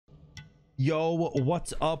Yo,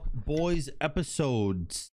 what's up, boys?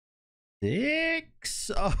 Episode 6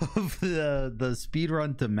 of the speed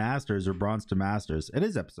run to Masters, or Bronze to Masters. It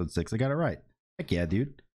is episode 6. I got it right. Heck yeah,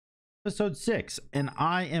 dude. Episode 6, and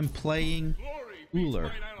I am playing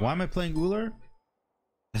Uller. Why am I playing Uller?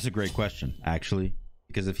 That's a great question, actually,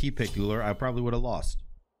 because if he picked Uller, I probably would have lost.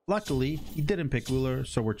 Luckily, he didn't pick Uller,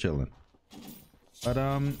 so we're chilling. But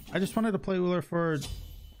I just wanted to play Uller for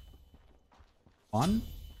fun.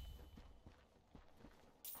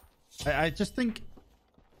 I just think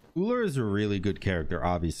Uller is a really good character,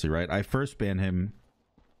 obviously, right? I first ban him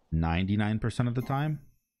 99% of the time.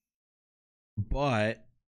 But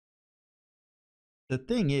the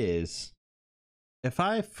thing is, if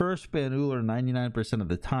I first ban Uller 99% of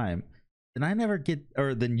the time, then I never get,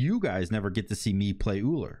 or then you guys never get to see me play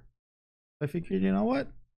Uller. I figured, you know what?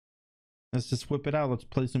 Let's just whip it out. Let's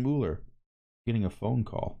play some Uller. Getting a phone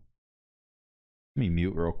call. Let me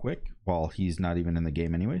mute real quick while he's not even in the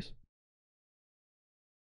game anyways.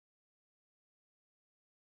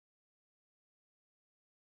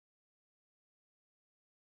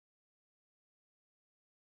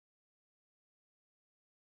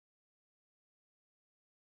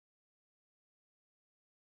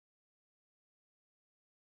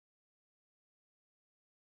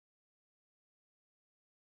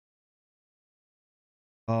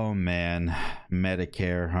 Oh man,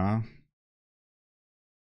 Medicare, huh?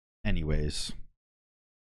 Anyways,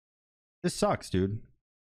 this sucks, dude.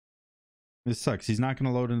 This sucks. He's not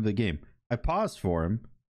gonna load into the game. I paused for him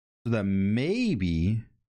so that maybe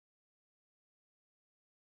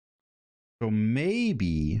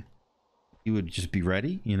he would just be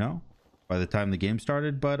ready, you know, by the time the game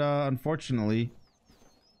started. But unfortunately,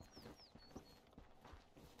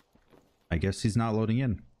 I guess he's not loading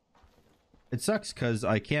in. It sucks because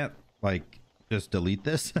I can't like just delete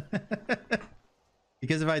this.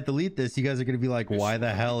 Because if I delete this, you guys are going to be like, why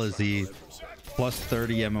the hell is he plus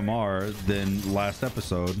 30 MMR than last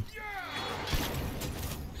episode?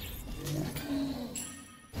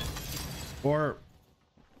 Or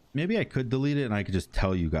maybe I could delete it and I could just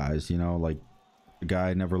tell you guys, you know, like the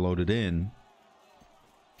guy never loaded in.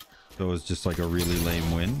 So it was just like a really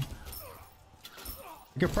lame win.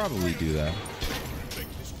 I could probably do that.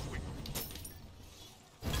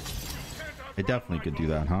 I definitely could do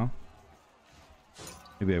that, huh?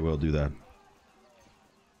 Maybe I will do that.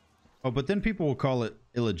 Oh, but then people will call it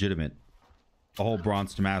illegitimate, the whole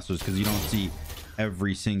Bronze to Masters, because you don't see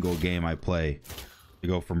every single game I play to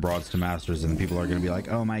go from Bronze to Masters, and people are going to be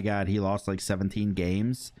like, oh my god, he lost like 17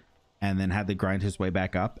 games and then had to grind his way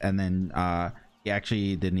back up, and then he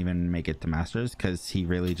actually didn't even make it to Masters because he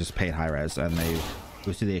really just paid high res and they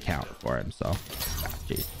boosted the account for him. So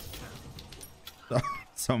geez.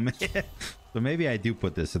 So maybe I do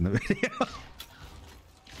put this in the video.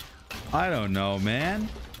 I don't know, man.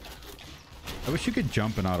 I wish you could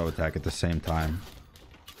jump and auto attack at the same time.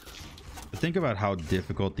 But think about how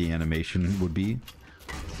difficult the animation would be.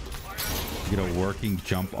 Get a working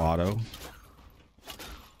jump auto.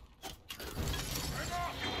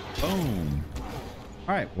 Boom.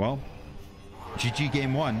 All right, well, GG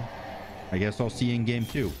game 1. I guess I'll see you in game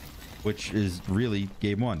 2, which is really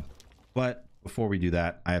game 1. But before we do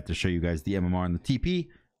that, I have to show you guys the MMR and the TP,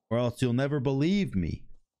 or else you'll never believe me.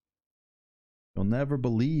 You'll never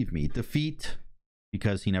believe me. Defeat,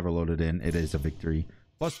 because he never loaded in. It is a victory.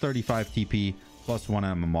 Plus 35 TP, plus 1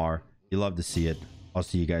 MMR. You love to see it. I'll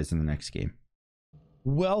see you guys in the next game.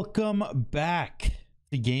 Welcome back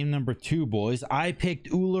to game number 2, boys. I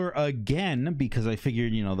picked Uller again because I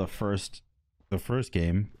figured, you know, the first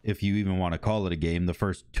game, if you even want to call it a game, the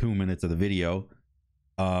first 2 minutes of the video,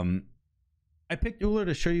 I picked Uller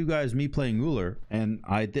to show you guys me playing Uller, and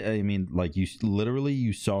I mean, like,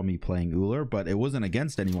 you saw me playing Uller, but it wasn't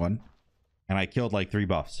against anyone, and I killed like 3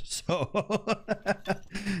 buffs.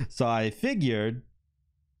 So I figured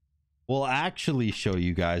we'll actually show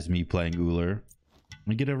you guys me playing Uller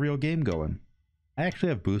and get a real game going. I actually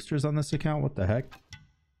have boosters on this account. What the heck?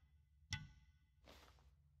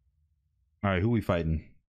 All right, who we fighting?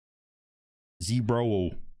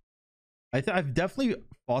 Zebro. I've definitely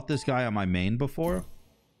fought this guy on my main before.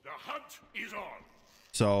 The hunt is on.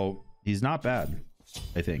 So he's not bad,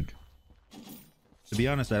 I think. To be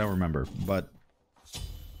honest, I don't remember, but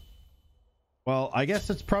well, I guess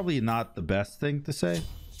it's probably not the best thing to say.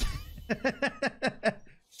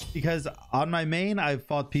 Because on my main, I've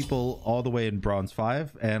fought people all the way in Bronze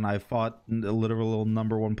 5, and I've fought the literal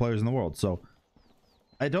 #1 players in the world. So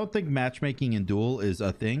I don't think matchmaking in Duel is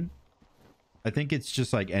a thing. I think it's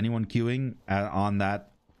just like anyone queuing on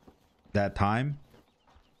that time,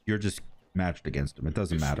 you're just matched against them. It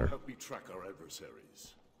doesn't matter. Help me track our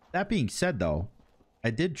adversaries. That being said, though, I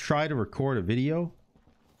did try to record a video,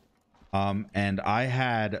 and I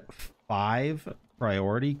had 5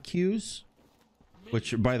 priority queues,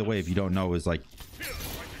 which, by the way, if you don't know, is like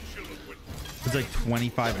it's like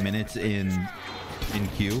 25 minutes in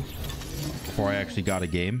queue before I actually got a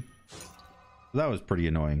game. So that was pretty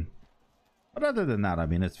annoying. But other than that, I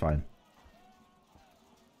mean, it's fine.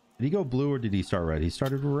 Did he go blue or did he start red? He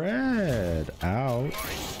started red. Ow.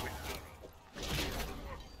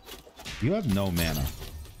 You have no mana.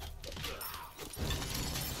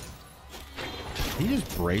 He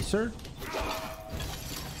just bracer?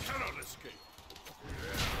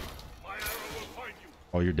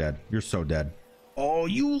 Oh, you're dead. You're so dead. Oh,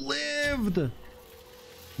 you lived.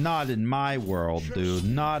 Not in my world, dude.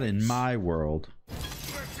 Not in my world.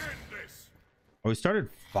 Oh, he started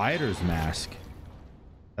Fighter's Mask.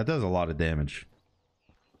 That does a lot of damage.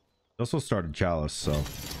 He also started Chalice, so.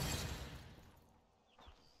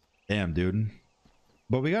 Damn, dude.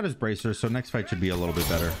 But we got his bracer, so next fight should be a little bit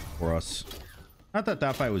better for us. Not that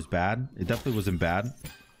that fight was bad. It definitely wasn't bad.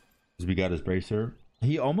 Because we got his bracer.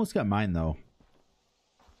 He almost got mine, though.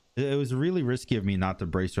 It was really risky of me not to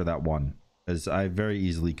bracer that one. Because I very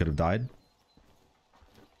easily could have died.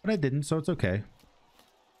 But I didn't, so it's okay.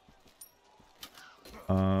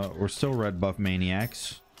 We're still red buff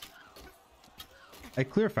maniacs. I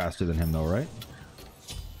clear faster than him, though, right?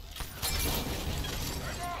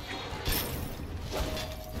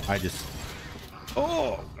 I just...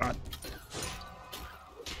 Oh, God.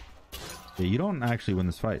 Yeah, you don't actually win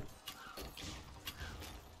this fight.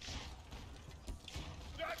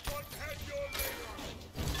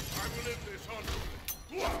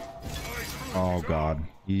 Oh, God.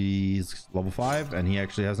 He's level 5, and he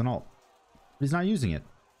actually has an ult. But he's not using it.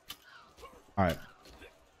 All right.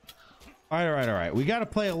 All right. We got to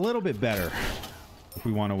play a little bit better if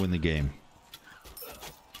we want to win the game.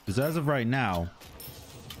 Because as of right now,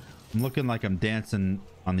 I'm looking like I'm dancing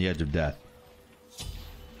on the edge of death.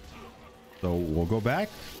 So we'll go back.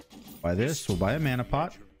 Buy this. We'll buy a mana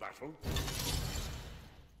pot. I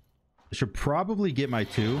should probably get my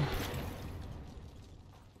 2.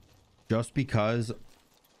 Just because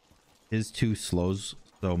his 2 slows.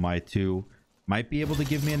 So my 2 might be able to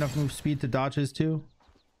give me enough move speed to dodge his 2.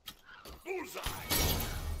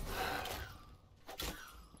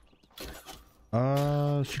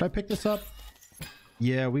 Should I pick this up?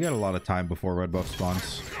 Yeah, we got a lot of time before red buff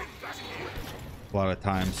spawns. A lot of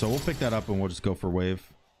time, so we'll pick that up and we'll just go for wave.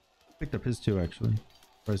 Picked up his 2 actually,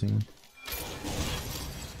 surprisingly.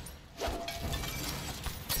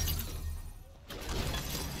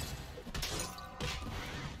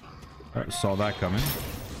 All right, saw that coming.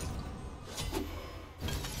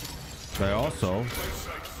 But I also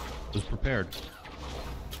was prepared.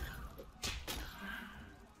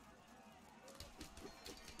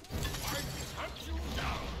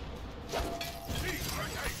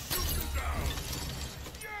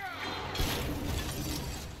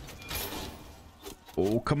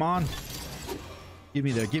 Oh, come on. Give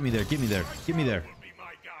me there, give me there, give me there, give me there.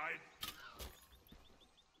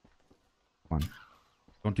 Come on.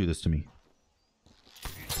 Don't do this to me.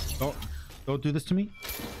 Don't do this to me.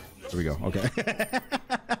 There we go. Okay.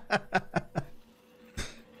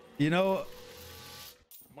 You know,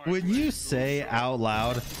 when you say out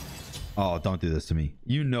loud, oh, don't do this to me,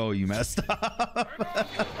 you know you messed up.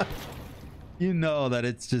 You know that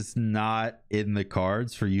it's just not in the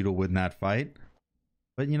cards for you to win that fight.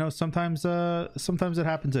 But you know, sometimes it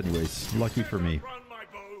happens anyways. Lucky for me.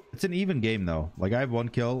 It's an even game though. Like I have 1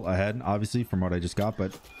 kill ahead, obviously, from what I just got,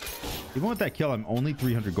 but even with that kill, I'm only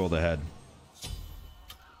 300 gold ahead.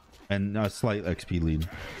 And a slight XP lead.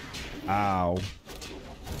 Ow.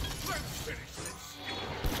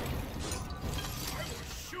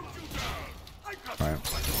 Alright.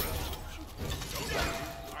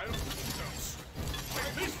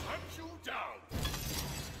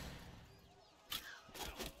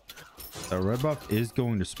 The red buff is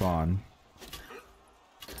going to spawn.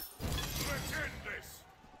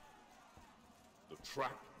 The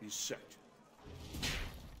trap is set.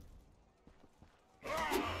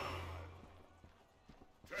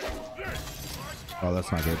 Oh,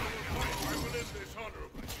 that's not good.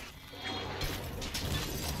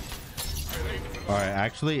 All right,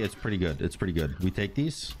 actually, it's pretty good. It's pretty good. We take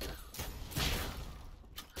these.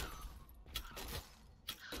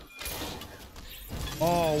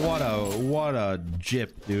 Oh, what a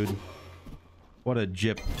jip, dude. What a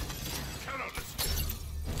jip.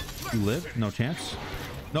 You live? No chance.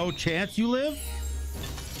 No chance you live?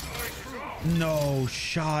 No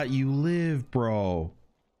shot you live, bro.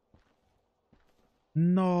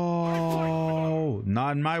 No,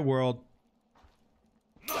 not in my world.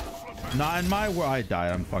 Not in my world. I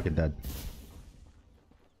died. I'm fucking dead.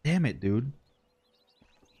 Damn it, dude.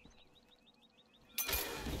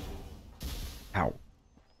 Ow.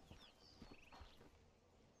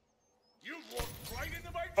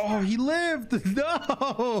 Oh, he lived.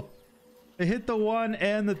 No. I hit the 1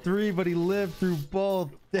 and the 3, but he lived through both.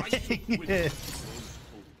 Dang it.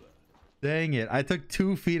 Dang it. I took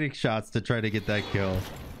 2 Phoenix shots to try to get that kill.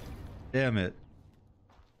 Damn it.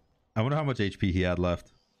 I wonder how much HP he had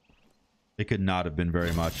left. It could not have been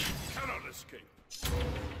very much.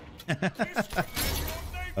 That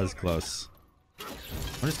was close.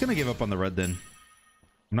 I'm just gonna give up on the red then.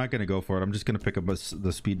 I'm not gonna go for it. I'm just gonna pick up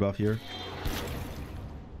the speed buff here.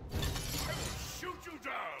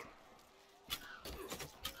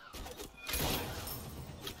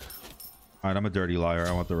 All right, I'm a dirty liar.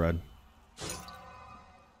 I want the red.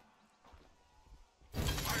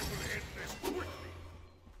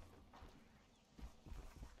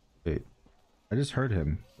 Wait, I just heard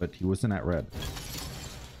him, but he wasn't at red.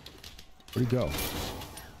 Where'd he go?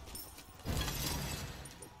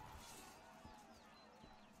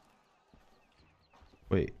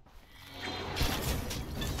 Wait.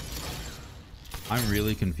 I'm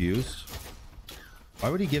really confused. Why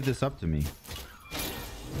would he give this up to me?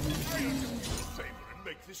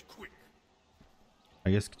 I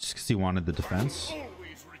guess just because he wanted the defense.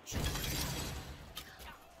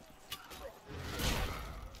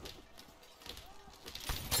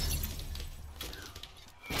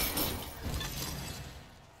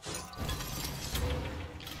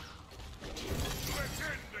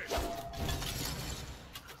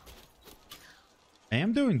 I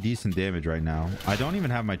am doing decent damage right now. I don't even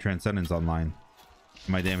have my Transcendence online.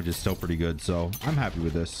 My damage is still pretty good, so I'm happy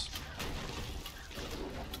with this.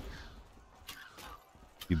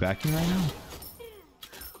 You backing right now?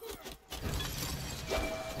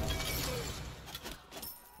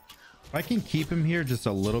 If I can keep him here just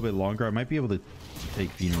a little bit longer, I might be able to take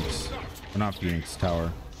Phoenix. Or not Phoenix,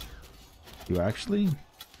 Tower. You actually?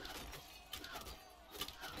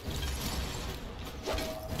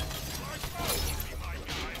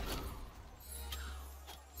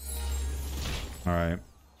 All right.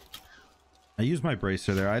 I used my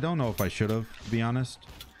bracer there. I don't know if I should have, to be honest.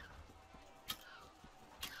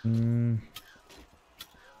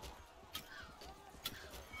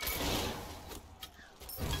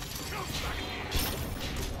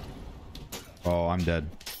 Oh, I'm dead.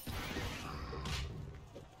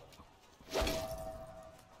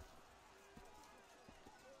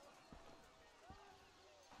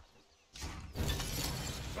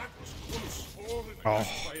 Oh.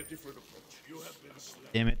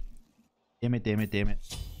 Damn it. Damn it, damn it, damn it.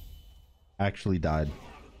 Actually died.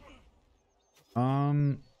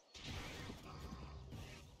 I'm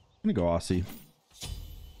gonna go Aussie.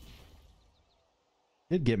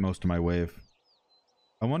 Did get most of my wave.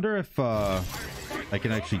 I wonder if I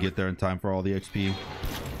can actually get there in time for all the XP.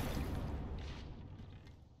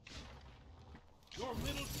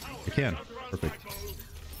 I can. Perfect.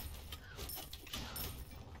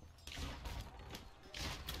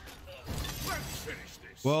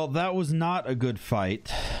 Well, that was not a good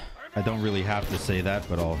fight. I don't really have to say that,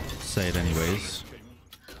 but I'll say it anyways.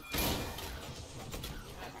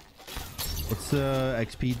 What's the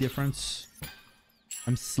XP difference?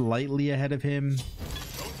 I'm slightly ahead of him.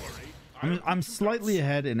 I'm slightly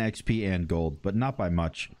ahead in XP and gold, but not by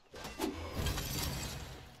much.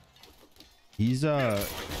 He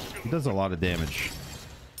does a lot of damage.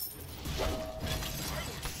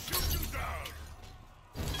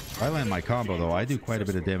 If I land my combo though, I do quite a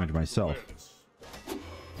bit of damage myself.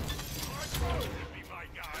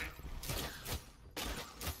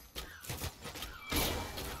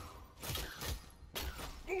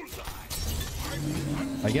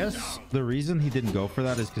 I guess the reason he didn't go for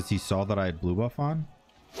that is because he saw that I had blue buff on.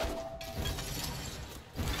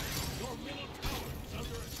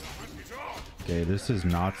 Okay, this is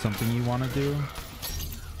not something you want to do.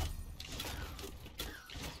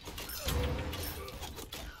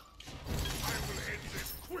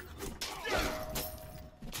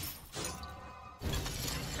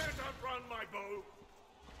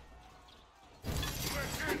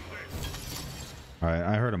 All right,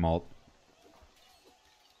 I heard him ult.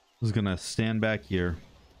 I was gonna stand back here.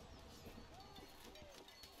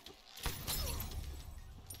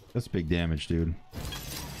 That's big damage, dude.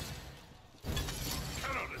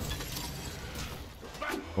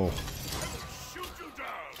 Oh.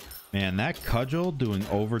 Man, that cudgel doing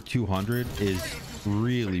over 200 is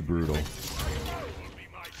really brutal.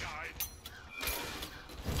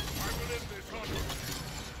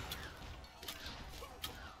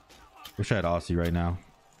 Wish I had Aussie right now.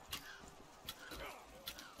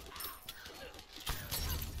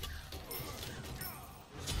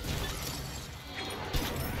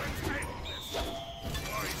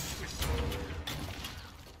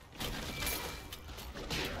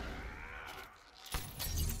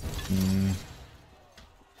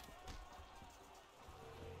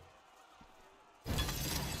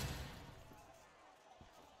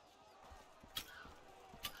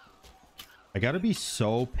 I gotta be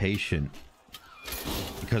so patient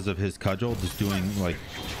because of his cudgel just doing like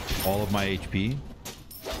all of my HP.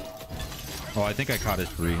 Oh, I think I caught his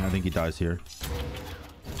free. I think he dies here.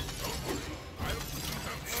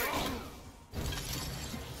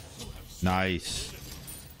 Nice.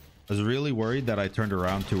 I was really worried that I turned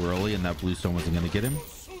around too early and that bluestone wasn't going to get him.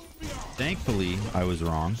 Thankfully, I was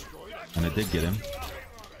wrong and it did get him.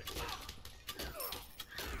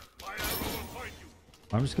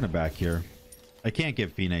 I'm just going to back here. I can't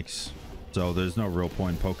get Phoenix, so there's no real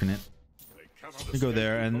point in poking it. Let me go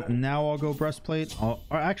there, and now I'll go breastplate. Or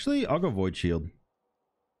actually, I'll go void shield.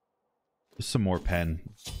 Just some more pen.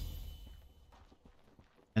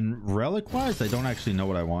 And relic wise, I don't actually know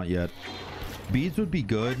what I want yet. Beads would be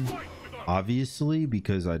good, obviously,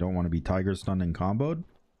 because I don't want to be tiger stunned and comboed.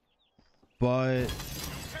 But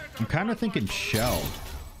I'm kind of thinking shell.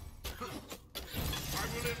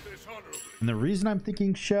 And the reason I'm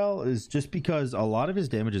thinking shell is just because a lot of his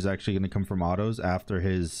damage is actually going to come from autos after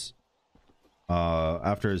his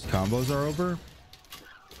combos are over.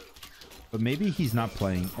 But maybe he's not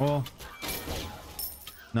playing. Well,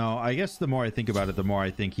 no, I guess the more I think about it, the more I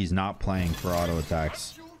think he's not playing for auto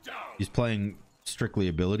attacks. He's playing strictly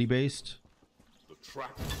ability based. Do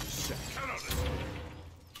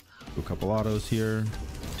a couple autos here.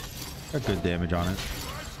 Got good damage on it.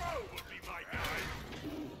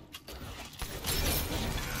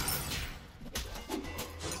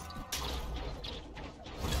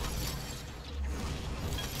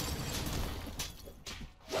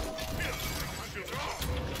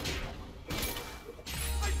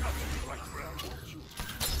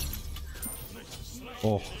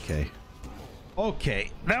 Oh, okay,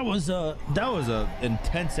 that was a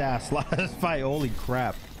intense ass last fight. Holy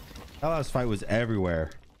crap, that last fight was everywhere.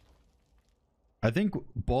 I think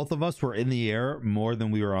both of us were in the air more than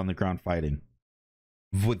we were on the ground fighting,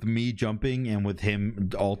 with me jumping and with him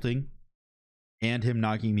ulting and him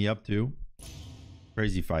knocking me up too.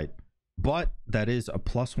 Crazy fight. But that is a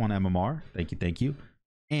 +1 MMR. Thank you,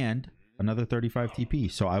 and another 35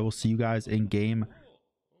 TP. So I will see you guys in game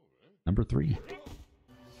number 3.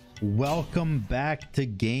 Welcome back to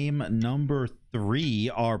game number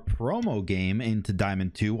 3, our promo game into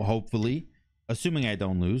Diamond 2, hopefully, assuming I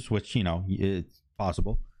don't lose, which, you know, it's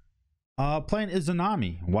possible. Playing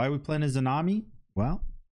Izanami. Why are we playing Izanami? Well,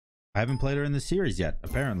 I haven't played her in the series yet,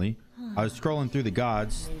 apparently. I was scrolling through the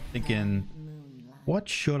gods thinking, what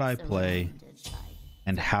should I play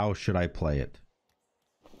and how should I play it?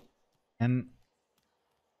 And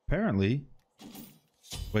apparently,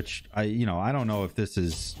 which I don't know if this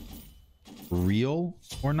is real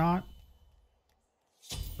or not,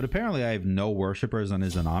 but apparently I have no worshippers on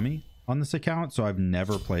Izanami on this account, so I've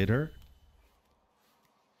never played her.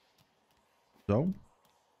 So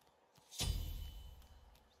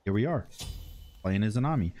here we are playing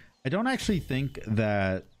Izanami. I don't actually think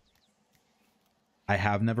that I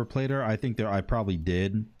have never played her. I think I probably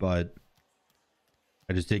did, but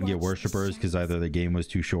I just didn't get worshippers because either the game was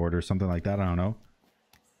too short or something like that. I don't know.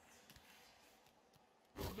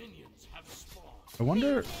 I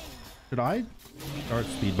wonder, should I start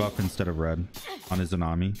speed buff instead of red on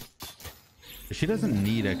Izanami? She doesn't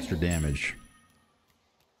need extra damage.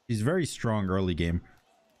 She's very strong early game.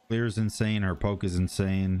 Clear is insane. Her poke is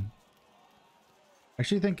insane. I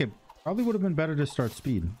actually think it probably would have been better to start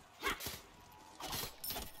speed.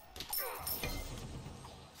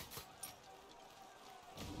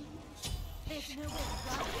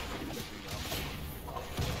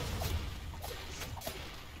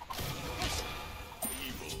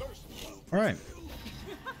 All right,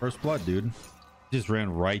 first blood, dude. He just ran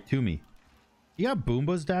right to me. He got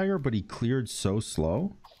Boomba's dagger, but he cleared so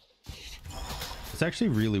slow. It's actually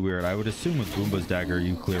really weird. I would assume with Boomba's dagger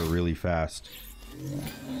you clear really fast,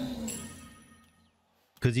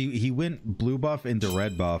 because he went blue buff into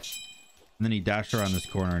red buff, and then he dashed around this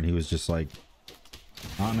corner and he was just like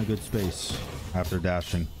not in a good space after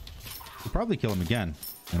dashing. We'll probably kill him again,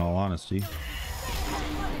 in all honesty.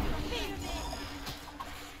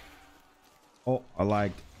 Oh, I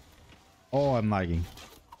lagged. Oh, I'm lagging.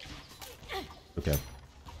 Okay.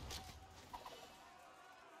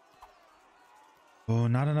 Oh,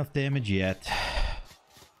 not enough damage yet.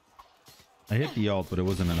 I hit the ult, but it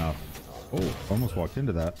wasn't enough. Oh, almost walked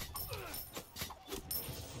into that.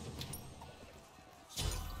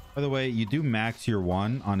 By the way, you do max your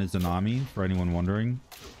 1 on Izanami, for anyone wondering.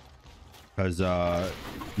 Because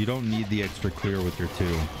you don't need the extra clear with your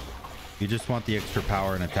 2. You just want the extra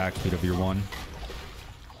power and attack speed of your 1.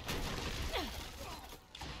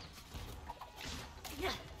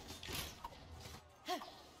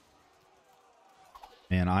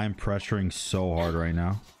 Man, I'm pressuring so hard right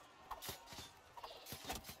now.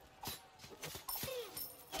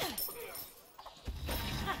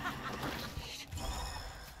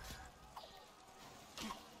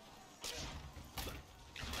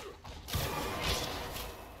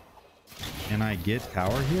 Can I get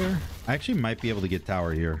tower here? I actually might be able to get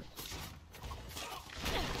tower here.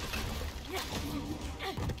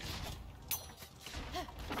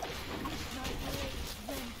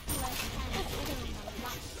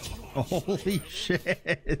 Holy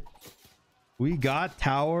shit. We got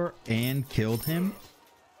tower and killed him.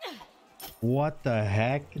 What the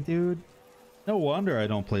heck, dude? No wonder I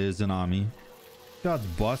don't play as Zanami. God's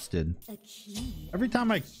busted. Every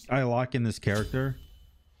time I lock in this character,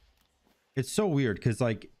 it's so weird because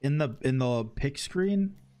like in the pick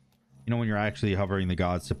screen, you know, when you're actually hovering the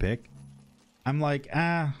gods to pick, I'm like,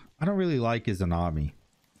 I don't really like Izanami.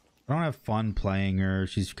 I don't have fun playing her.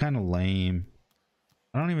 She's kind of lame.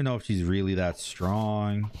 I don't even know if she's really that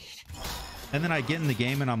strong. And then I get in the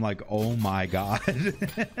game and I'm like, oh my god.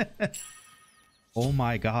 Oh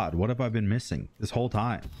my god, what have I been missing this whole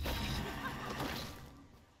time?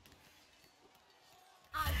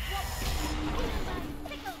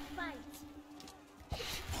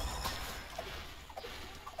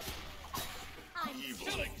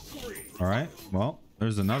 All right, well,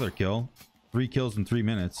 there's another kill. 3 kills in 3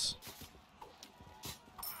 minutes.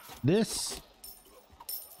 This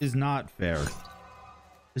is not fair.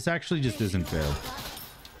 This actually just isn't fair.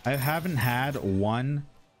 I haven't had one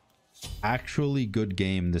actually good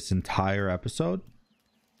game this entire episode,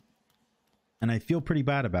 and I feel pretty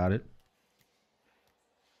bad about it.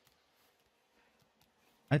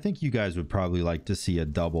 I think you guys would probably like to see a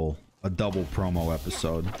double promo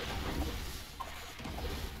episode.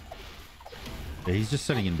 Yeah, he's just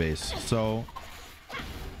sitting in base. So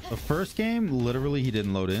the first game, literally he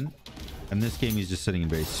didn't load in, and this game he's just sitting in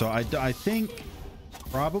base. So I think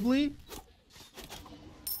probably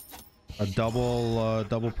a double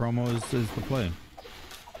promo is the play.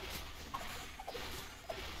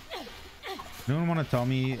 Anyone want to tell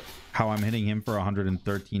me how I'm hitting him for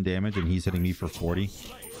 113 damage and he's hitting me for 40?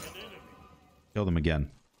 Killed him again.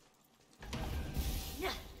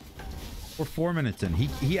 We're 4 minutes in.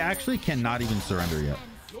 He actually cannot even surrender yet.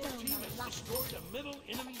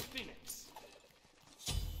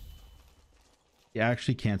 He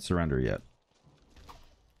actually can't surrender yet.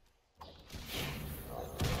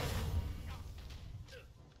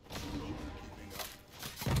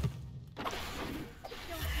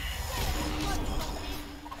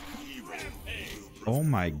 Oh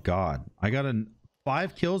my god. I got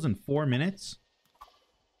 5 kills in 4 minutes.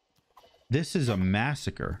 This is a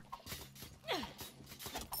massacre.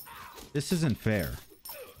 This isn't fair.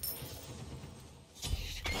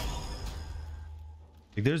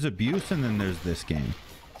 Like, there's abuse and then there's this game.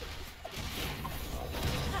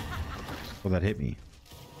 Oh, that hit me.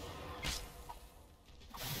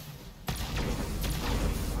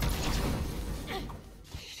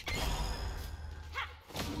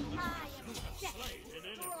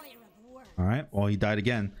 All right, well, he died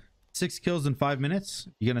again. 6 kills in 5 minutes.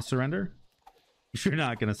 You gonna surrender? You're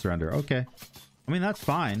not gonna surrender. Okay. I mean, that's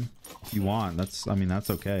fine if you want. I mean, that's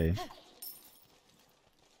okay.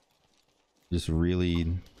 Just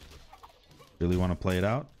really want to play it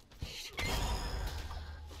out.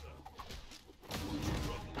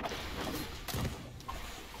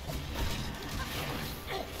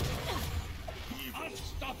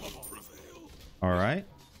 All right.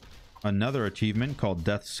 Another achievement called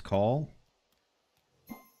Death's Call.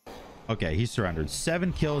 Okay, he surrendered.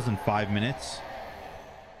 7 kills in 5 minutes.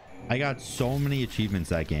 I got so many achievements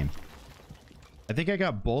that game. I think I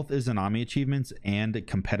got both Izanami achievements and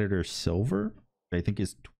competitor silver. I think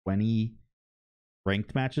is 20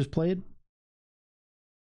 ranked matches played.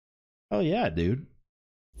 Oh yeah, dude.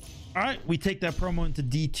 All right, we take that promo into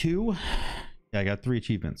D2. Yeah, I got 3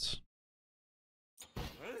 achievements.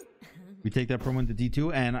 We take that promo into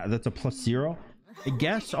D2, and that's a +0. I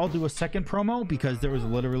guess I'll do a second promo because there was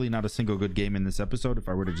literally not a single good game in this episode if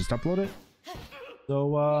I were to just upload it.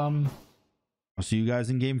 So I'll see you guys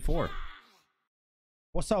in game 4.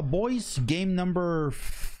 What's up, boys? Game number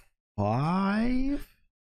 5,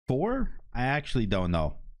 4? I actually don't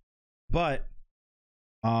know, but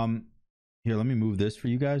here, let me move this for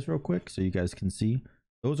you guys real quick so you guys can see.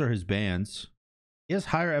 Those are his bands. He has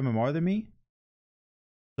higher MMR than me,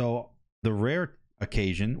 so the rare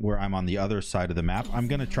occasion where I'm on the other side of the map, I'm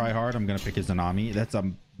gonna try hard. I'm gonna pick his Zanami. That's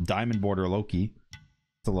a diamond border Loki.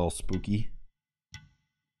 It's a little spooky.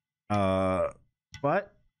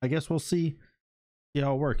 But I guess we'll see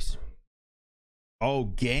how it works. Oh,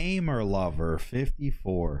 gamer lover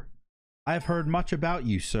 54. I've heard much about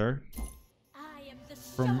you, sir.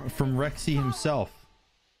 From Rexy himself.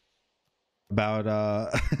 About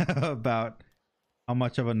about how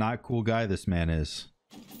much of a not cool guy this man is.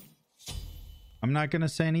 I'm not gonna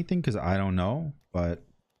say anything because I don't know, but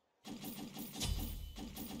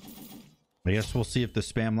I guess we'll see if the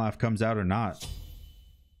spam laugh comes out or not.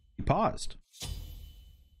 He paused.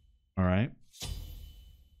 All right.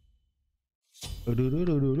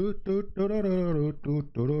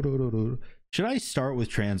 Should I start with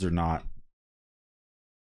trans or not?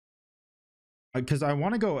 Because I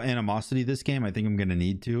want to go animosity this game. I think I'm going to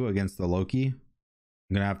need to against the Loki. I'm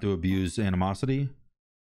going to have to abuse animosity.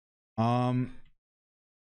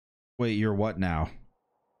 Wait, you're what now?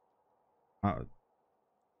 Huh?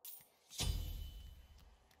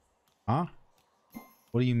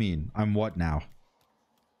 What do you mean? I'm what now?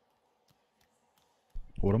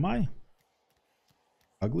 What am I?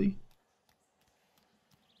 Ugly?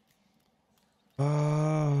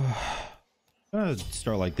 I'm gonna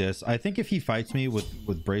start like this. I think if he fights me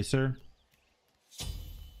with Bracer,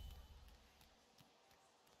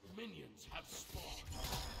 Minions have spawned.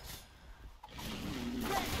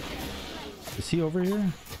 is he over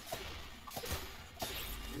here?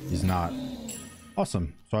 He's not.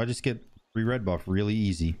 Awesome. So I just get 3 red buff really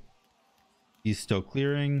easy. He's still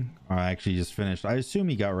clearing. I actually just finished. I assume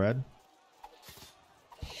he got red.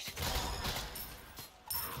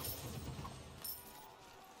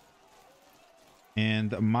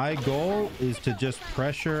 And my goal is to just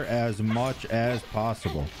pressure as much as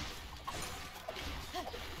possible.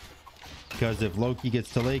 Because if Loki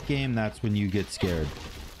gets to late game, that's when you get scared.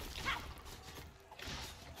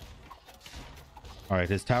 Alright,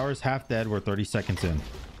 his tower's half dead. We're 30 seconds in.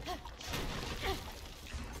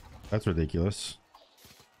 That's ridiculous.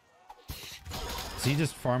 Is he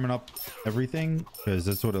just farming up everything? Because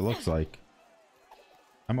that's what it looks like.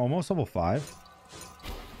 I'm almost level 5.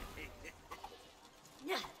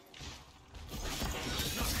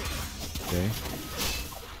 Okay.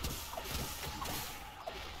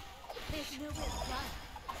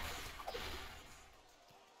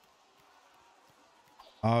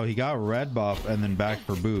 Oh, he got red buff and then back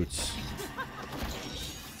for boots.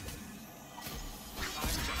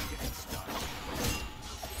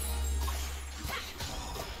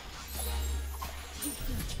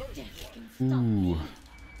 Ooh.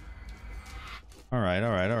 All right,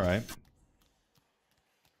 all right, all right.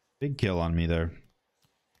 Big kill on me there.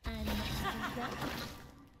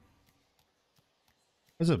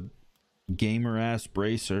 There's a gamer ass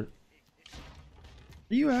Bracer.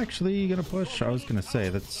 Are you actually gonna push? I was gonna say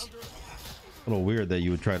that's a little weird that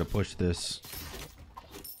you would try to push this.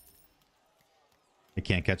 I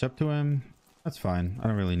can't catch up to him. That's fine. I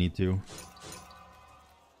don't really need to.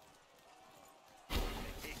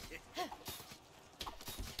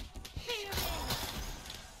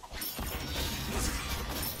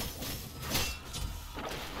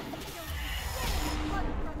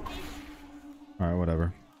 All right,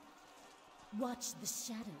 whatever. Watch the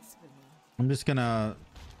shadows for me. I'm just gonna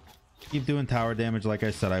keep doing tower damage like I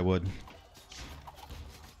said I would.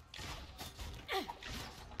 He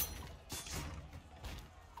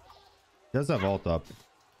does have ult up.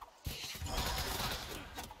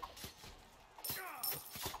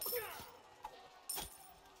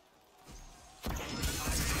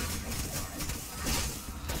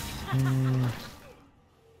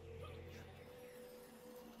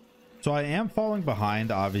 So I am falling behind,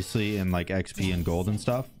 obviously, in like XP and gold and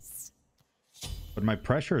stuff. But my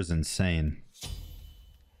pressure is insane.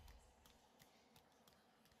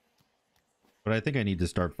 But I think I need to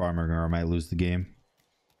start farming or I might lose the game.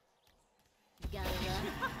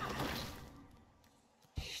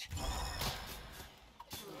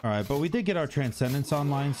 Alright, but we did get our Transcendence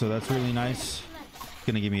online, so that's really nice. It's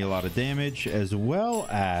gonna give me a lot of damage, as well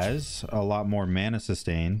as a lot more mana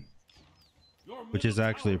sustain. Which is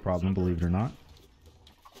actually a problem, believe it or not.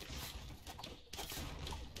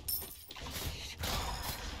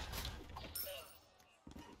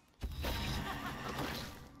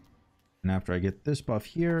 And after I get this buff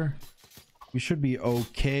here, we should be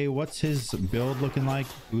okay. What's his build looking like?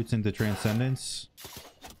 Boots into Transcendence.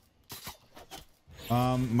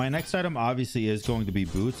 My next item obviously is going to be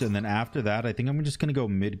boots, and then after that I think I'm just gonna go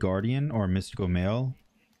mid Guardian or Mystical Mail,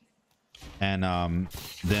 and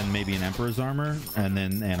then maybe an Emperor's Armor, and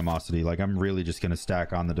then Animosity. Like, I'm really just gonna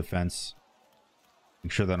stack on the defense,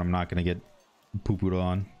 make sure that I'm not gonna get poo-pooed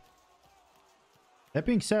on. That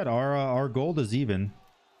being said, our gold is even,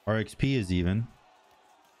 our XP is even.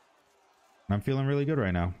 I'm feeling really good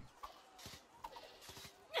right now.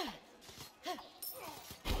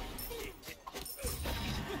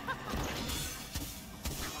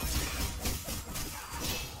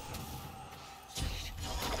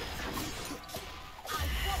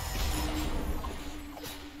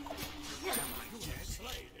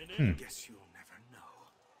 Guess you'll never know.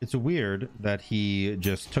 It's weird that he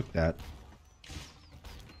just took that.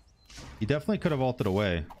 He definitely could have ulted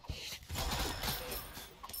away.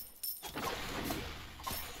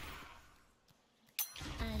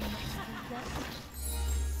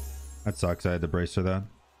 That sucks. I had to brace for that.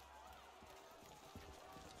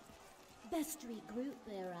 Best regroup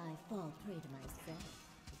ere I fall prey to myself.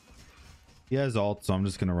 He has ult, so I'm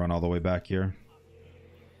just gonna run all the way back here.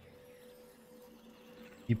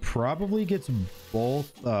 He probably gets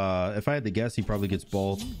both. If I had to guess, he probably gets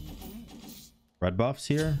both red buffs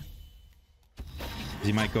here.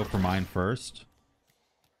 He might go for mine first.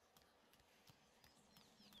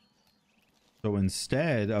 So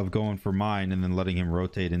instead of going for mine and then letting him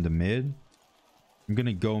rotate into mid, I'm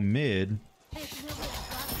gonna go mid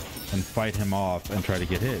and fight him off and try to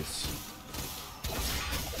get his.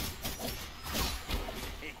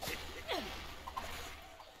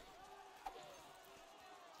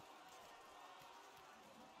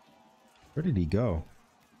 Where did he go?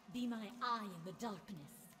 Be my eye in the darkness.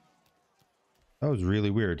 That was really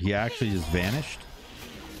weird. He actually just vanished.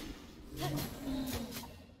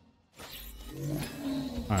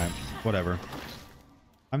 Alright, whatever.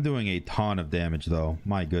 I'm doing a ton of damage though.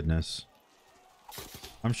 My goodness.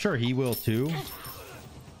 I'm sure he will too.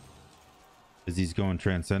 Because he's going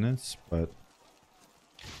Transcendence, but...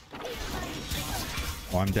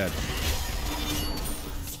 Oh, I'm dead.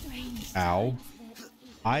 Ow.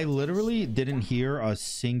 I literally didn't hear a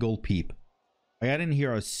single peep. Like, I didn't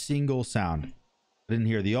hear a single sound. I didn't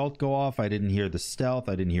hear the ult go off. I didn't hear the stealth.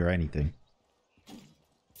 I didn't hear anything.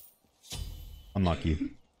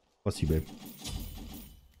 Unlucky. Bless you, babe.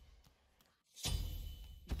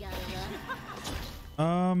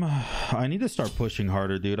 I need to start pushing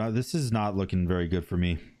harder, dude. This is not looking very good for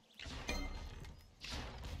me.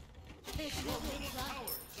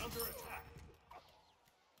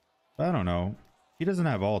 I don't know. He doesn't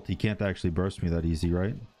have ult. He can't actually burst me that easy,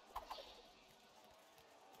 right?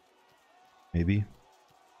 Maybe.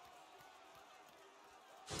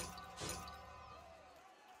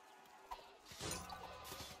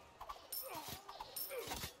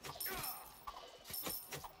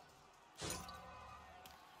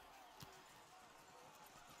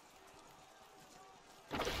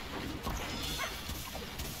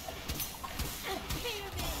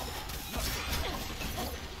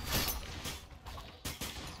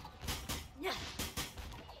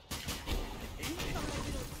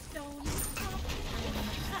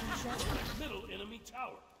 Middle enemy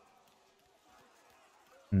tower.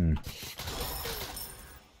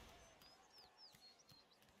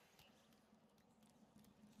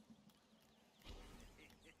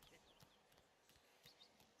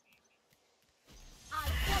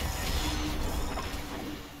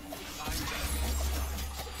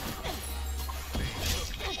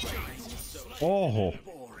 Oh,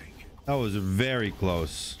 that was very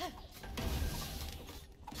close.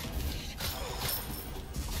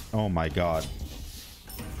 Oh my god.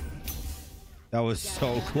 That was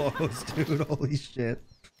so close, dude. Holy shit.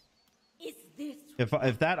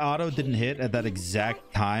 If that auto didn't hit at that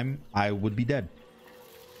exact time, I would be dead.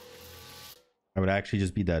 I would actually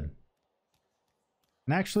just be dead.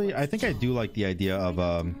 And actually, I think I do like the idea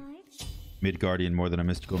of mid guardian more than a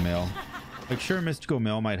mystical male. Like, sure, mystical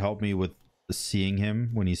male might help me with seeing him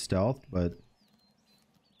when he's stealth, but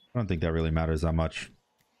I don't think that really matters that much.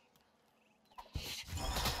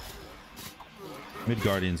 Mid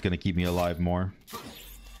guardian's gonna keep me alive more.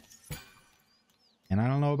 And I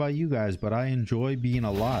don't know about you guys, but I enjoy being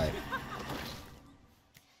alive.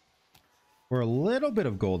 We're a little bit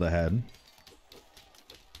of gold ahead.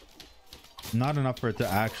 Not enough for it to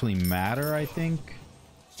actually matter, I think.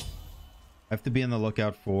 I have to be on the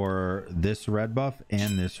lookout for this red buff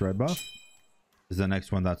and this red buff. Because the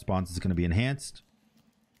next one that spawns is going to be enhanced.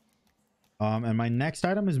 And my next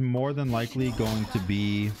item is more than likely going to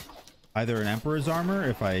be either an Emperor's Armor,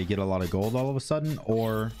 if I get a lot of gold all of a sudden,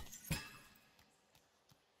 or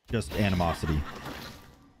just Animosity.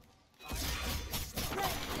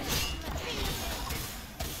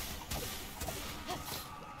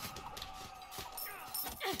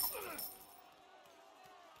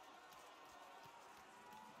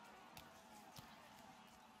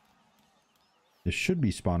 This should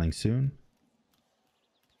be spawning soon.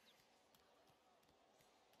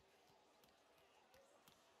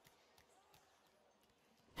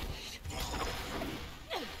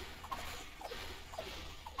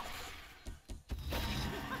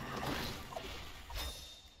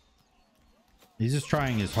 He's just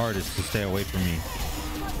trying his hardest to stay away from me.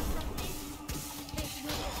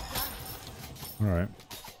 All right.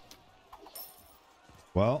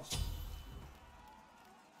 Well,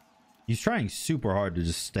 He's trying super hard to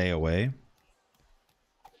just stay away.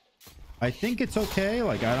 I think it's okay.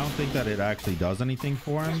 Like, I don't think that it actually does anything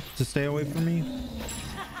for him to stay away from me.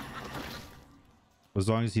 As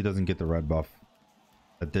long as he doesn't get the red buff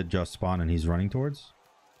that did just spawn and he's running towards.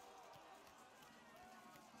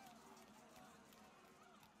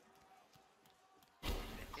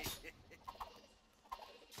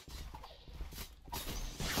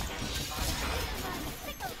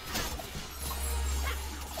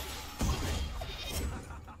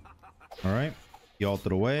 All right, he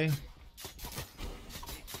ulted away.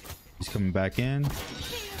 He's coming back in.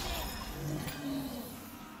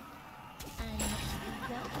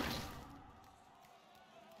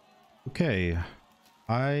 Okay,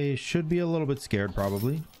 I should be a little bit scared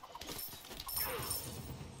probably.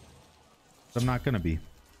 But I'm not gonna be.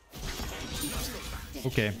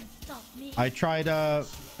 Okay, I tried to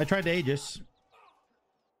Aegis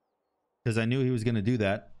because I knew he was gonna do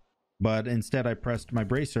that, but instead I pressed my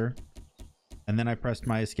bracer and then I pressed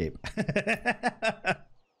my escape.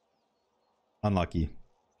 Unlucky.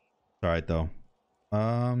 All right though.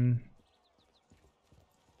 I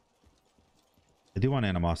do want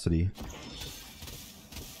animosity.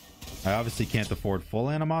 I obviously can't afford full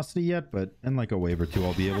animosity yet, but in like a wave or two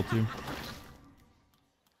I'll be able to.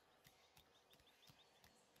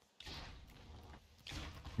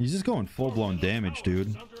 He's just going full-blown damage,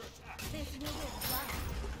 dude.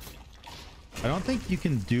 I don't think you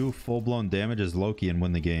can do full-blown damage as Loki and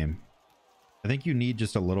win the game. I think you need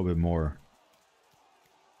just a little bit more.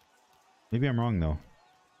 Maybe I'm wrong though.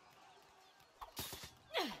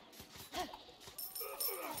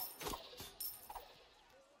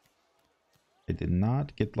 I did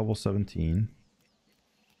not get level 17.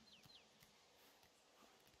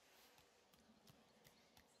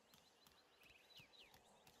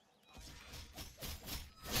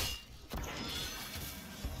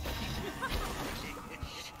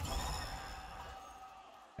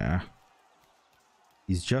 Yeah.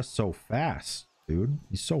 He's just so fast, dude.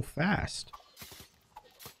 He's so fast.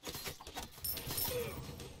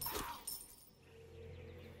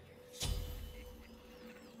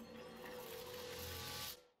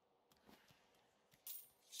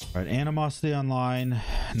 All right, animosity online.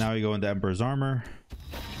 Now we go into Emperor's Armor.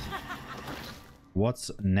 What's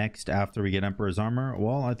next after we get Emperor's Armor?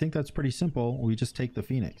 Well, I think that's pretty simple. We just take the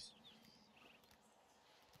Phoenix.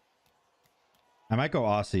 I might go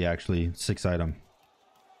Aussie actually, 6 item.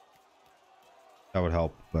 That would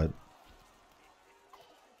help, but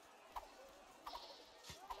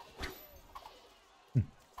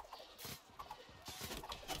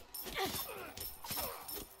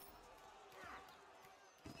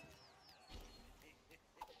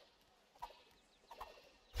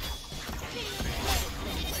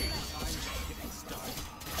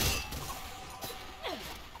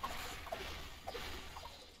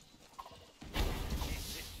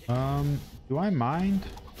do I mind?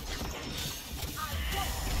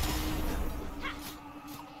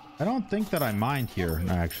 I don't think that I mind here,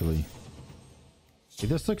 actually. Okay,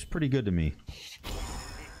 this looks pretty good to me.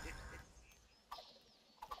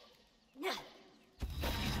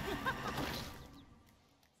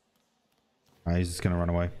 Alright, he's just gonna run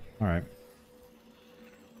away. Alright.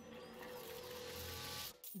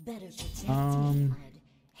 Better protect me. I'd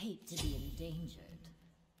hate to be endangered.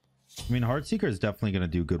 I mean, Heartseeker is definitely gonna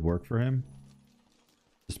do good work for him.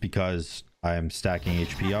 Just because I am stacking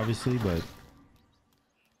HP, obviously, but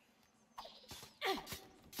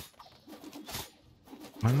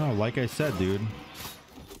I don't know, like I said, dude.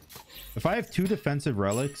 If I have 2 defensive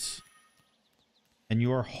relics and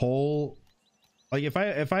your whole, like if I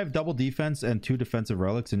have double defense and 2 defensive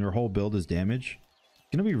relics and your whole build is damage, it's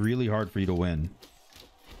gonna be really hard for you to win.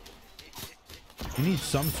 You need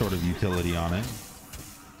some sort of utility on it.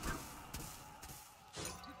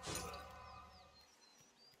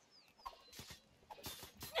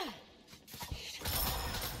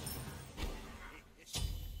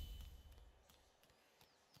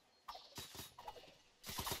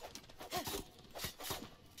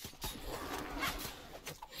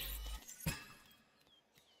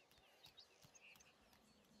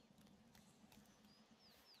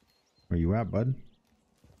 Where you at, bud?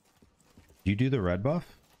 Did you do the red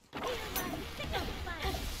buff?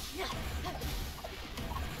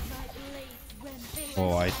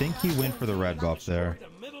 Oh, I think he went for the red buff there.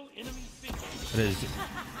 That is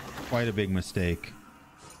quite a big mistake.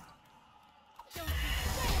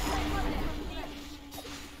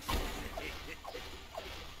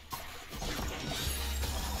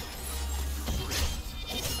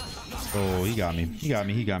 Oh, he got me. He got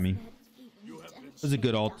me. He got me. It was a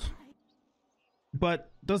good ult.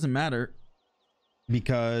 But doesn't matter.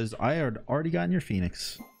 because I had already gotten your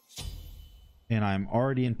Phoenix. And I'm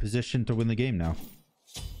already in position to win the game now.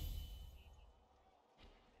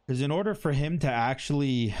 Because in order for him to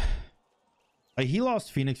actually... Like, he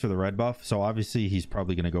lost Phoenix for the red buff, so obviously he's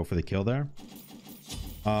probably going to go for the kill there.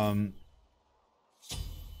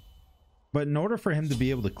 But in order for him to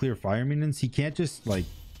be able to clear fire minions, he can't just, like,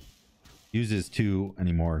 use his 2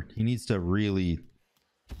 anymore. He needs to really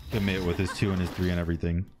commit with his 2 and his 3 and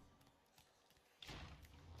everything.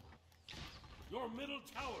 Your middle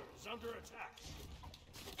tower is under attack.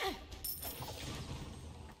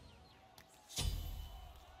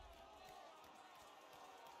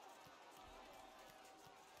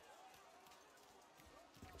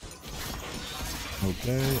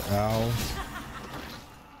 Okay, ow.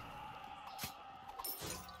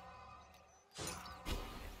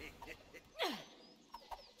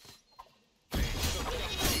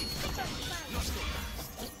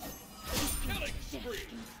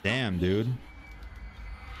 Damn, dude.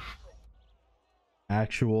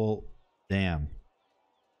 Actual damn.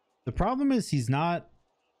 The problem is he's not...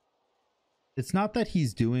 It's not that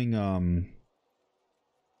he's doing,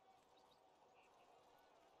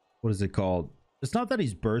 what is it called? It's not that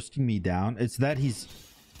he's bursting me down. It's that he's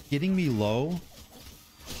getting me low.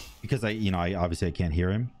 Because I obviously I can't hear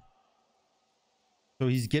him. So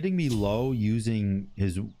he's getting me low using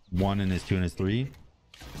his 1 and his 2 and his 3.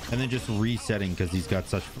 And then just resetting because he's got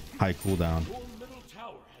such high cooldown. Your middle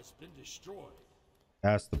tower has been destroyed.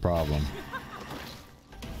 That's the problem.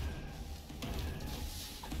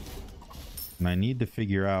 And I need to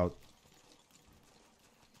figure out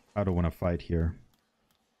how to win a fight here.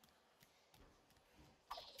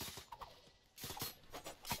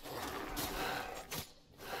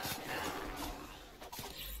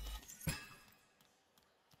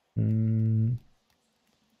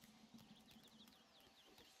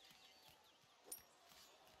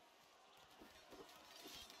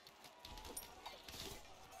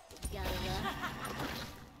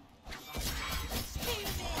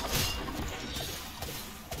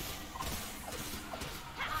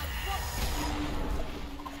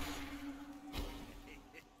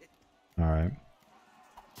 All right.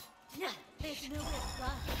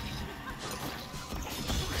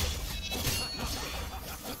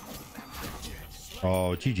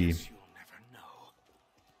 Oh, GG.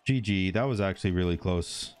 GG. That was actually really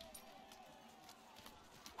close.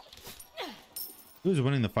 He was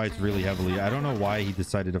winning the fights really heavily. I don't know why he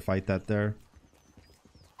decided to fight that there.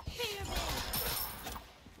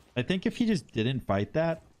 I think if he just didn't fight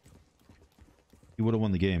that, he would have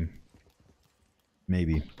won the game.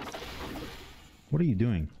 Maybe. What are you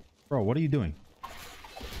doing? Bro, what are you doing?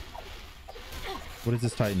 What is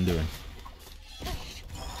this Titan doing?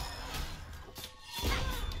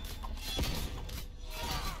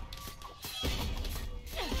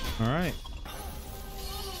 All right.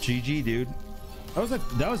 GG, dude.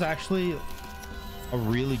 That was actually a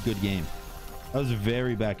really good game. That was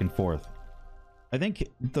very back and forth. I think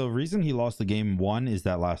the reason he lost the game, one, is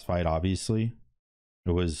that last fight, obviously.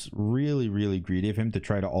 It was really, really greedy of him to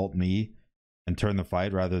try to ult me and turn the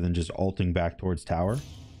fight rather than just ulting back towards tower.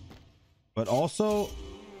 But also,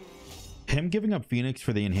 him giving up Phoenix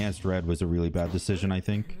for the enhanced red was a really bad decision, I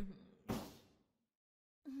think.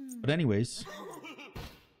 But anyways,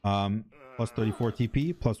 plus 34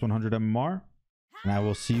 TP, plus 100 MMR. And I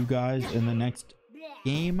will see you guys in the next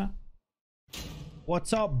game.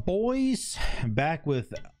 What's up, boys? Back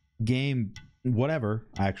with game whatever.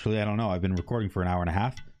 Actually, I don't know. I've been recording for an hour and a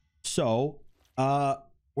half. So,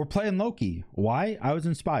 we're playing Loki. Why? I was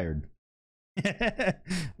inspired.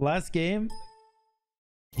 Last game,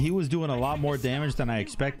 he was doing a lot more damage than I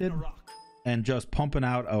expected and just pumping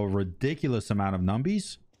out a ridiculous amount of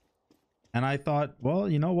numbies. And I thought, well,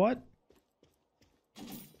 you know what?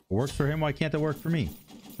 It works for him. Why can't it work for me?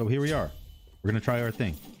 So here we are. We're going to try our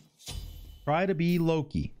thing. Try to be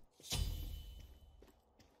Loki.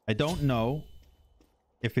 I don't know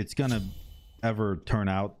if it's going to ever turn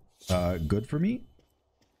out good for me.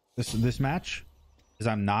 This match. Because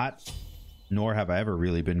I'm not, nor have I ever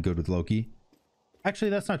really been good with Loki.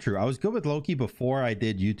 Actually, that's not true. I was good with Loki before I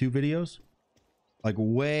did YouTube videos. Like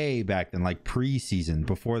way back then, like pre-season,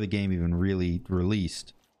 before the game even really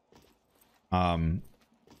released.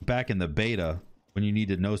 Back in the beta, when you need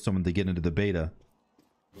to know someone to get into the beta,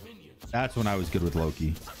 that's when I was good with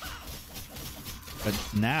Loki. But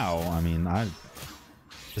now, I mean,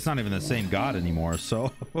 it's not even the same god anymore,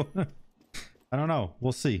 so I don't know.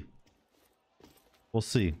 We'll see. We'll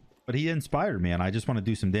see. But he inspired me, and I just want to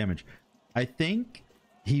do some damage. I think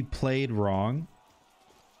he played wrong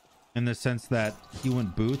in the sense that he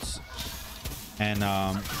went boots and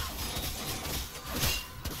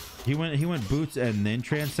He went boots and then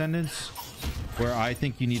transcendence, where I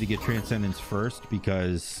think you need to get transcendence first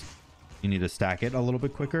because you need to stack it a little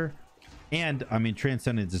bit quicker. And I mean,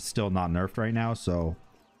 transcendence is still not nerfed right now, so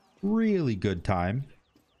really good time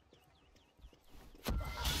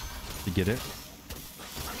to get it.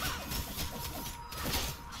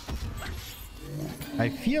 I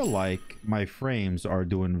feel like my frames are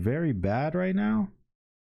doing very bad right now.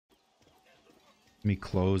 Let me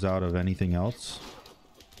close out of anything else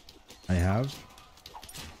I have.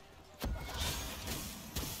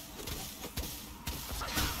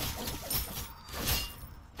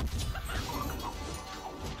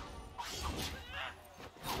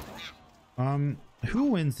 Who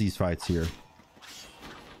wins these fights here?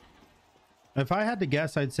 If I had to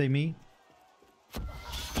guess, I'd say me.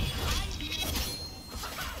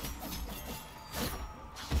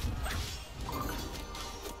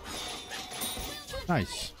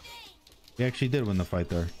 Nice. He actually did win the fight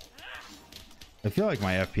there. I feel like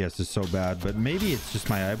my FPS is so bad, but maybe it's just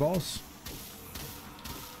my eyeballs.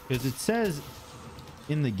 Because it says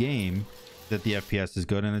in the game that the FPS is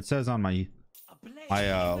good, and it says on my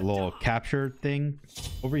little capture thing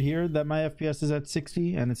over here that my FPS is at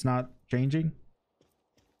 60 and it's not changing.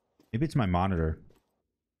 Maybe it's my monitor.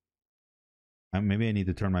 Maybe I need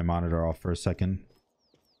to turn my monitor off for a second.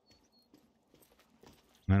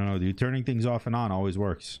 I don't know, dude. Turning things off and on always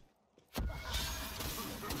works.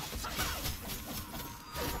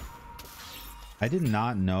 I did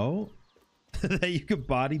not know that you could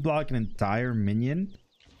body block an entire minion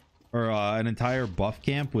or an entire buff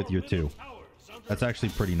camp with your 2. That's actually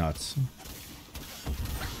pretty nuts.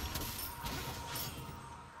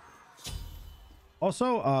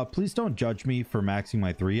 Also, please don't judge me for maxing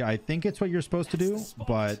my 3. I think it's what you're supposed to do,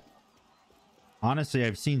 but honestly,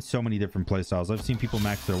 I've seen so many different playstyles. I've seen people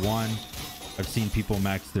max their 1. I've seen people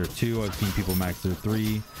max their 2. I've seen people max their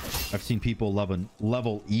 3. I've seen people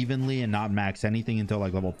level evenly and not max anything until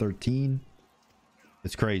like level 13.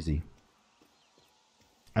 It's crazy.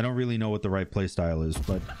 I don't really know what the right playstyle is,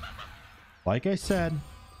 but like I said,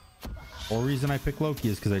 the whole reason I pick Loki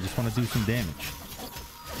is because I just want to do some damage.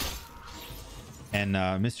 And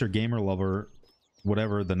Mr. Gamer Lover,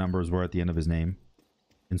 whatever the numbers were at the end of his name,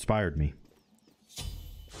 inspired me.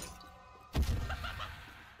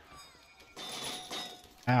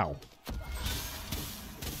 Ow.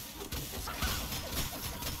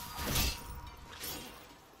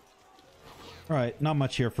 All right, not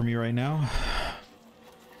much here for me right now.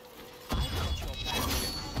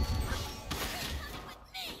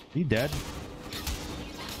 He dead?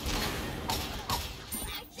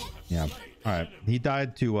 Yeah. All right. He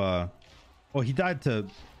died to well, he died to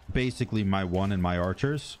basically my 1 and my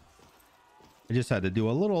archers. I just had to do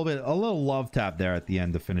a little love tap there at the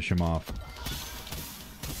end to finish him off.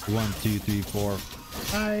 1, 2, 3, 4,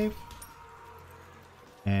 5.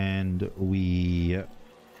 And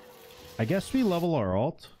I guess we level our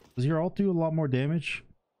ult. Does your ult do a lot more damage?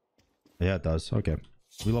 Yeah, it does. Okay.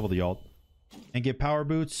 We level the ult and get power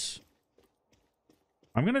boots.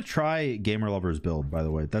 I'm gonna try Gamer Lover's build, by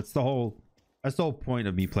the way. That's the whole point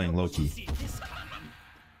of me playing Loki.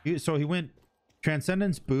 So he went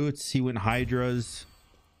Transcendence boots, he went Hydras,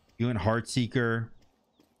 he went Heartseeker,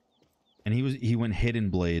 and he went Hidden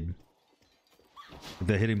Blade.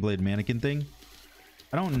 The Hidden Blade mannequin thing.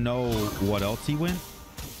 I don't know what else he went,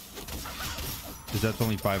 because that's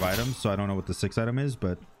only 5 items, so I don't know what the 6th item is,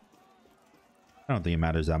 but I don't think it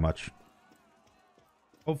matters that much.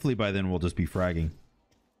 Hopefully by then we'll just be fragging.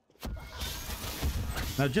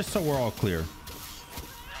 Now, just so we're all clear,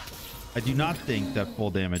 I do not think that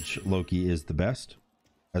full damage Loki is the best,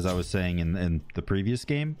 as I was saying in the previous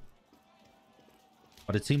game,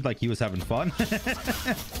 but it seemed like he was having fun.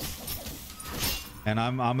 And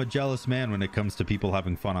I'm a jealous man when it comes to people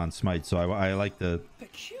having fun on Smite, so I like to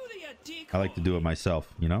do it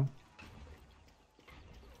myself, you know.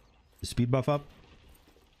 The speed buff up?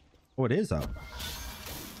 Oh, it is up.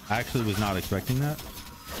 I actually was not expecting that.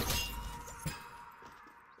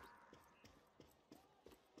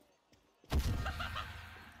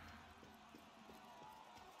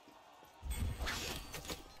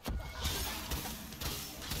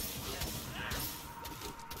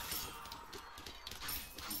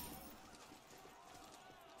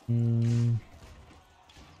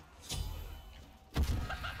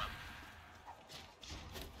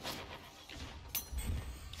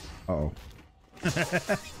 Uh-oh.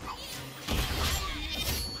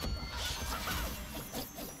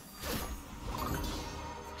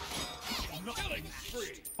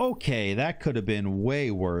 Okay, that could have been way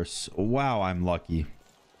worse. Wow, I'm lucky.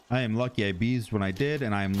 I am lucky I beezed when I did,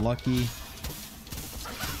 and I am lucky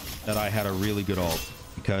that I had a really good ult.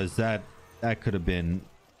 because that could have been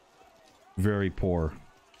very poor.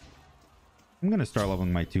 I'm gonna start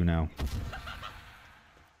leveling my 2 now.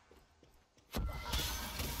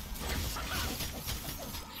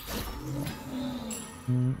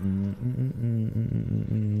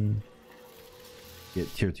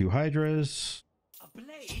 Get tier 2 Hydras. A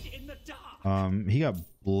blade in the dark. He got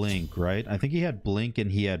Blink, right? I think he had Blink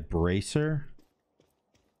and he had Bracer.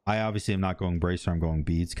 I obviously am not going Bracer, I'm going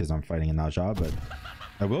Beads because I'm fighting a Naja, but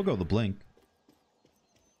I will go the Blink.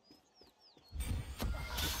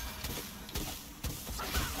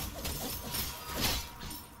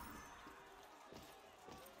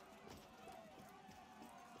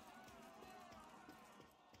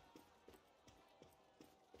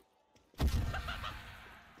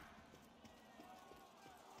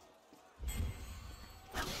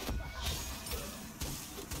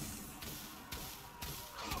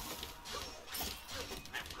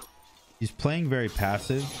 He's playing very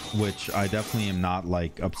passive, which I definitely am not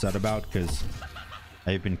like upset about because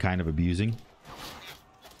I've been kind of abusing.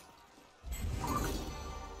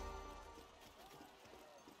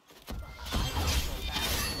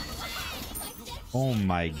 Oh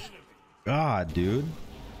my god, dude.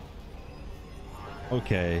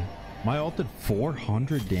 Okay, my ult did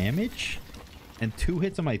 400 damage and 2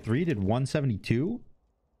 hits on my 3 did 172.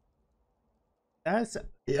 That's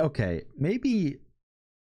okay. Maybe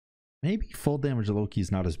full damage of Loki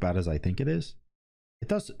is not as bad as I think it is. It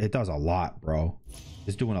does a lot, bro.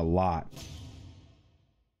 It's doing a lot.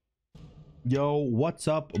 Yo, what's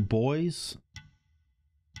up, boys?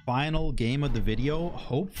 Final game of the video.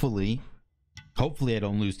 Hopefully I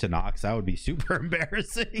don't lose to Nox. That would be super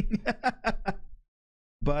embarrassing.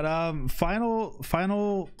 But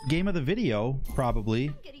final game of the video,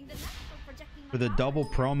 probably, for the double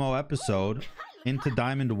promo episode into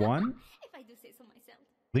Diamond 1.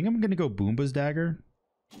 I think I'm gonna go Boomba's Dagger,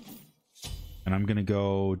 and I'm gonna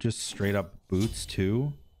go just straight up Boots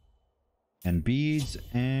 2 and Beads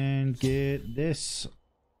and get this,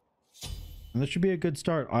 and that should be a good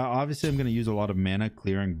start. Obviously I'm gonna use a lot of mana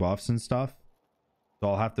clearing buffs and stuff, so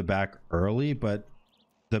I'll have to back early, but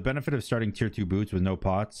the benefit of starting tier 2 Boots with no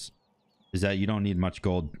pots is that you don't need much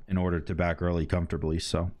gold in order to back early comfortably,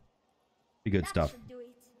 so be good stuff.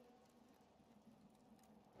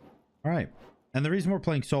 All right. And the reason we're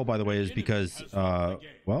playing Soul, by the way, is because,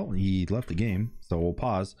 well, he left the game, so we'll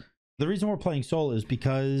pause. The reason we're playing Soul is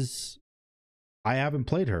because I haven't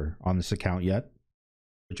played her on this account yet,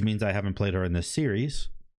 which means I haven't played her in this series.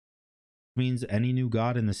 Which means any new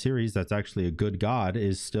god in the series that's actually a good god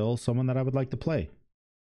is still someone that I would like to play.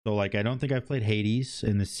 So, like, I don't think I've played Hades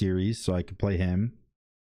in this series, so I could play him.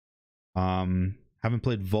 Haven't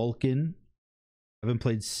played Vulcan. Haven't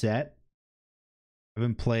played Set.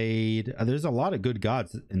 Haven't played there's a lot of good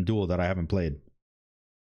gods in Duel that I haven't played,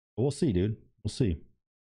 but we'll see, dude. We'll see.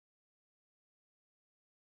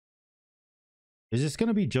 Is this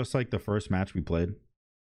gonna be just like the first match we played,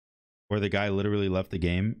 where the guy literally left the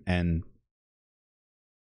game and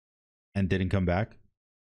didn't come back?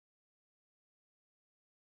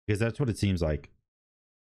 Because that's what it seems like.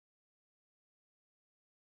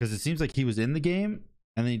 Because it seems like he was in the game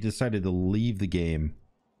and then he decided to leave the game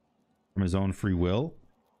from his own free will.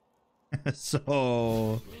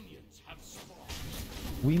 So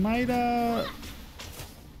we might end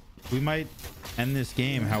this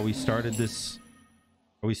game how we started this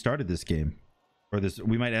game, or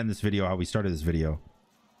we might end this video how we started this video,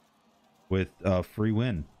 with a free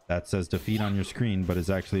win that says defeat on your screen but is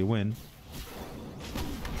actually a win.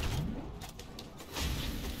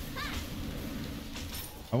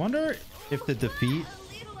 I wonder if the defeat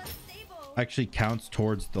actually counts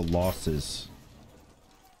towards the losses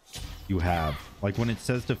you have, like when it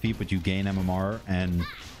says defeat but you gain MMR and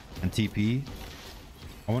TP.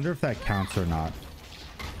 I wonder if that counts or not.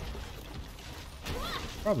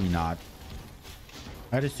 Probably not.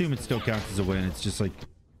 I'd assume it still counts as a win. It's just like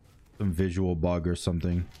some visual bug or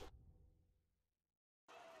something.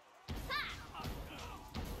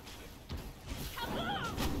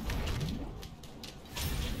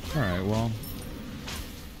 All right, well,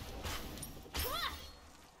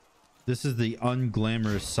 this is the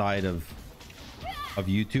unglamorous side of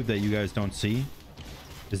YouTube that you guys don't see,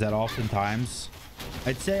 is that oftentimes,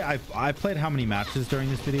 I'd say I played how many matches during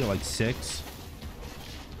this video? Like 6.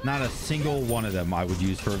 Not a single one of them I would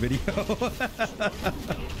use for a video.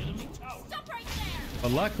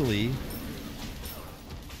 But luckily,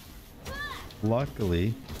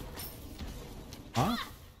 huh?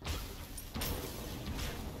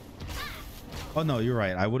 Oh no, you're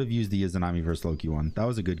right. I would have used the Izanami versus Loki one. That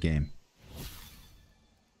was a good game.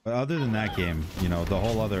 But other than that game, you know, the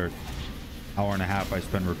whole other hour and a half I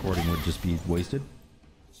spend recording would just be wasted.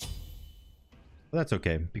 But that's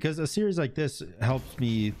okay, because a series like this helps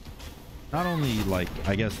me not only, like,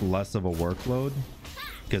 I guess less of a workload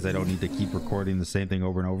because I don't need to keep recording the same thing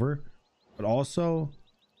over and over, but also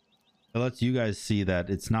it lets you guys see that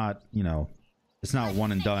it's not, you know, it's not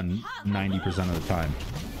one and done 90% of the time.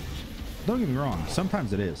 Don't get me wrong,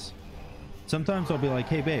 sometimes it is. Sometimes I'll be like,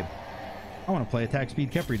 hey babe, I want to play attack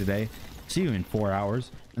speed Kepri today. See you in 4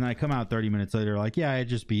 hours. And then I come out 30 minutes later like, yeah, I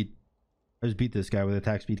just beat this guy with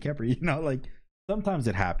attack speed Kepri. You know, like sometimes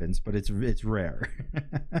it happens, but it's rare.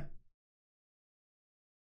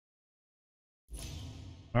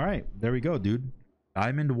 All right, there we go, dude.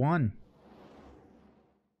 Diamond 1.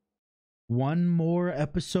 One more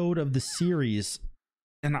episode of the series,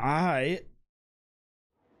 and I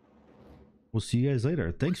will see you guys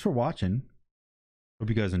later. Thanks for watching. Hope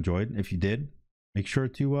you guys enjoyed. If you did, make sure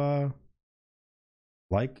to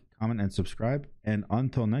like, comment, and subscribe. And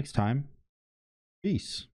until next time,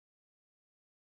 peace.